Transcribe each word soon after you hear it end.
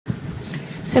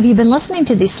So if you've been listening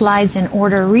to these slides in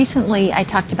order, recently I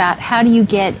talked about how do you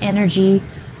get energy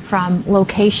from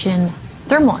location,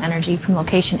 thermal energy from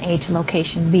location A to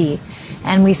location B.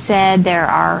 And we said there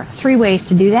are 3 ways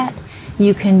to do that.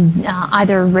 You can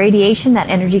either radiation, that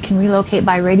energy can relocate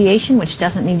by radiation, which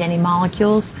doesn't need any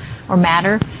molecules or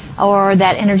matter, or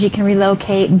that energy can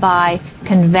relocate by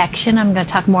convection. I'm going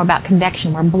to talk more about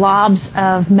convection, where blobs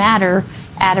of matter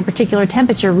at a particular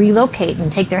temperature relocate and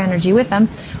take their energy with them,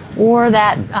 or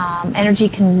that energy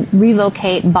can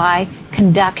relocate by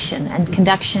conduction, and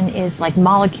conduction is like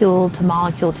molecule to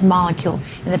molecule to molecule.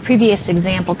 In the previous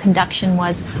example, conduction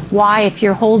was why, if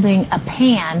you're holding a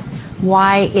pan,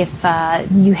 why, if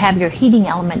you have your heating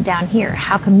element down here,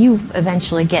 how come you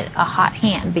eventually get a hot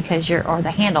hand because or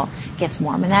the handle gets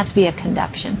warm, and that's via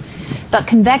conduction. But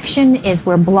convection is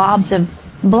where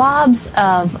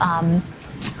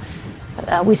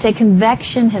we say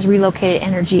convection has relocated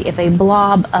energy if a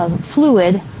blob of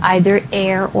fluid, either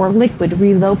air or liquid,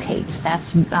 relocates.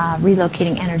 That's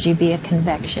relocating energy via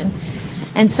convection.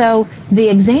 And so the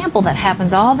example that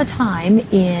happens all the time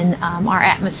in our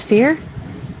atmosphere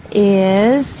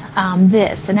is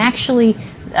this. And actually,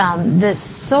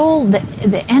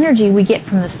 the energy we get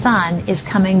from the sun is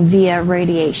coming via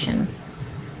radiation.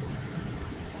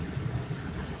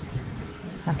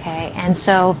 Okay, and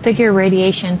so figure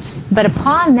radiation, but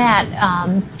upon that,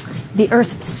 the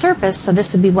Earth's surface, so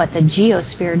this would be what, the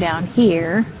geosphere down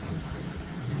here,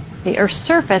 the Earth's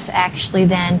surface actually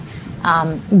then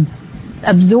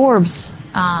absorbs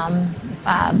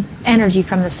energy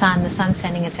from the sun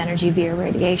sending its energy via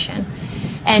radiation.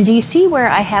 And do you see where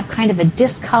I have kind of a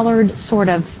discolored sort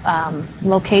of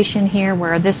location here,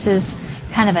 where this is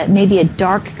kind of maybe a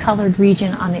dark colored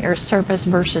region on the Earth's surface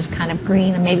versus kind of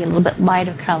green and maybe a little bit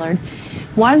lighter colored?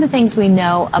 One of the things we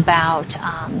know about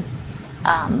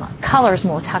colors,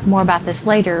 and we'll talk more about this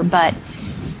later, but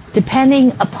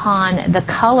depending upon the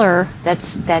color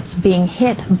that's being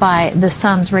hit by the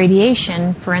sun's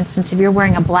radiation, for instance, if you're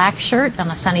wearing a black shirt on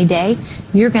a sunny day,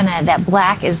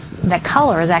 that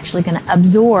color is actually going to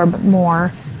absorb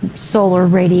more solar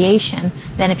radiation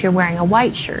than if you're wearing a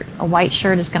white shirt. A white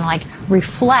shirt is going to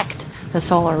reflect the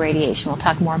solar radiation. We'll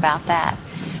talk more about that.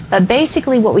 But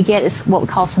basically what we get is what we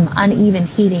call some uneven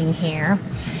heating here.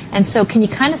 And so can you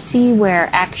kind of see where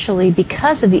actually,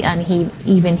 because of the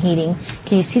uneven heating,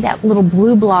 can you see that little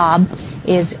blue blob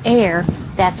is air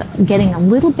that's getting a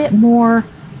little bit more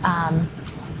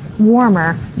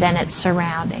warmer than its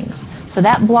surroundings. So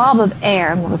that blob of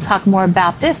air, and we'll talk more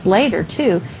about this later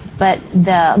too, but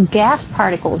the gas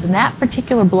particles in that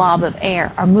particular blob of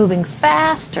air are moving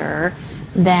faster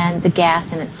than the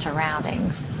gas in its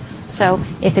surroundings. So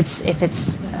if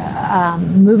it's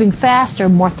moving faster,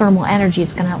 more thermal energy,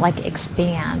 it's going to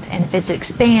expand. And if it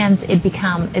expands,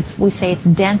 we say its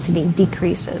density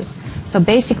decreases. So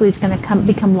basically, it's going to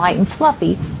become light and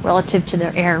fluffy relative to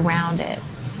the air around it.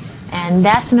 And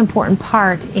that's an important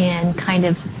part in kind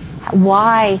of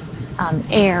why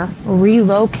air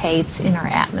relocates in our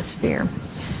atmosphere.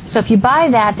 So if you buy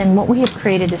that, then what we have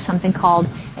created is something called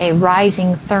a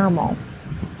rising thermal.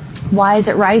 Why is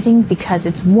it rising? Because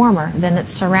it's warmer than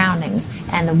its surroundings,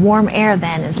 and the warm air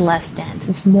then is less dense.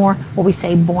 It's more what we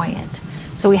say buoyant.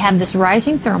 So we have this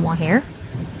rising thermal here,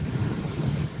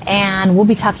 and we'll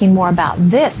be talking more about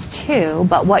this too,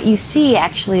 but what you see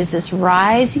actually is this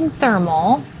rising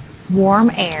thermal,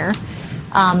 warm air.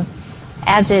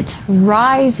 As it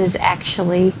rises,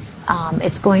 actually,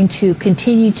 it's going to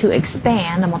continue to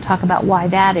expand, and we'll talk about why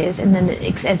that is, and then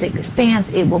as it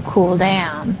expands, it will cool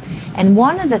down. And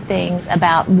one of the things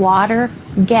about water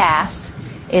gas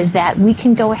is that we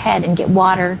can go ahead and get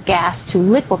water gas to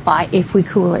liquefy if we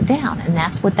cool it down, and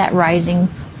that's what that rising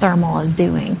thermal is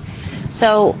doing.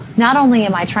 So not only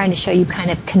am I trying to show you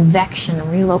kind of convection,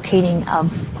 relocating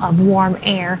of warm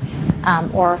air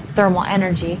or thermal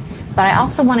energy, but I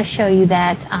also want to show you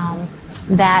that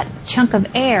that chunk of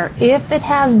air, if it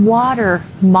has water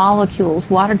molecules,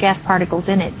 water gas particles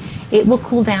in it, it will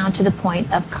cool down to the point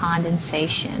of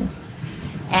condensation.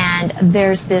 And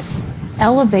there's this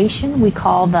elevation we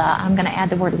call I'm going to add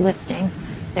the word lifting.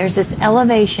 There's this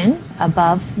elevation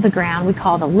above the ground we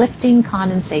call the lifting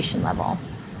condensation level.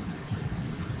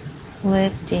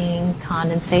 Lifting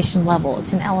condensation level.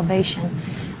 It's an elevation.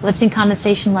 Lifting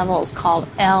condensation level is called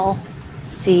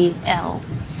LCL.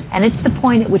 And it's the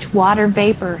point at which water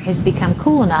vapor has become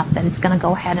cool enough that it's going to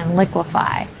go ahead and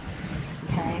liquefy.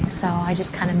 Okay, so I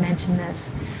just kind of mentioned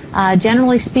this.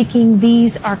 Generally speaking,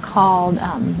 these are called,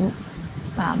 well,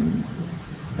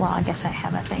 I guess I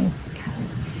have a thing.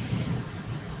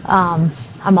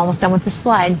 I'm almost done with the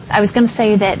slide. I was going to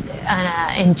say that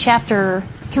in chapter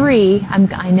 3,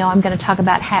 I know I'm going to talk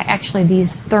about actually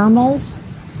these thermals,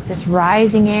 this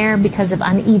rising air because of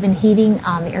uneven heating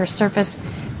on the Earth's surface.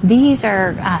 These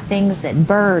are things that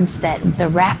birds, that the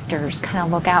raptors kind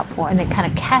of look out for, and they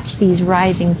kind of catch these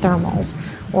rising thermals.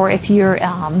 Or if you're,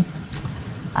 well,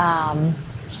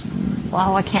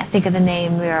 I can't think of the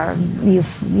name. You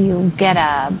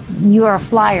are a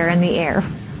flyer in the air,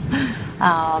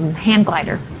 hand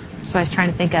glider. So I was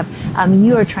trying to think of.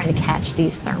 You are trying to catch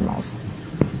these thermals.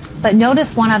 But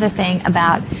notice one other thing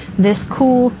about this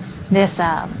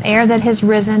air that has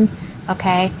risen,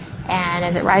 okay, and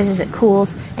as it rises it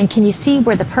cools, and can you see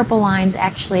where the purple lines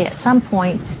actually at some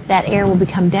point that air will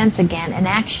become dense again, and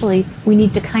actually we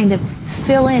need to kind of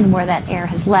fill in where that air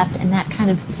has left, and that kind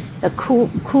of the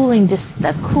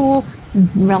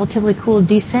relatively cool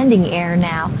descending air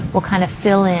now will kind of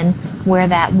fill in where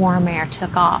that warm air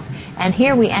took off. And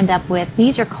here we end up with,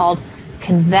 these are called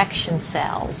convection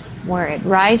cells, where it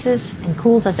rises and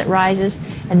cools as it rises,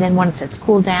 and then once it's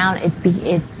cooled down, it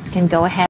can go ahead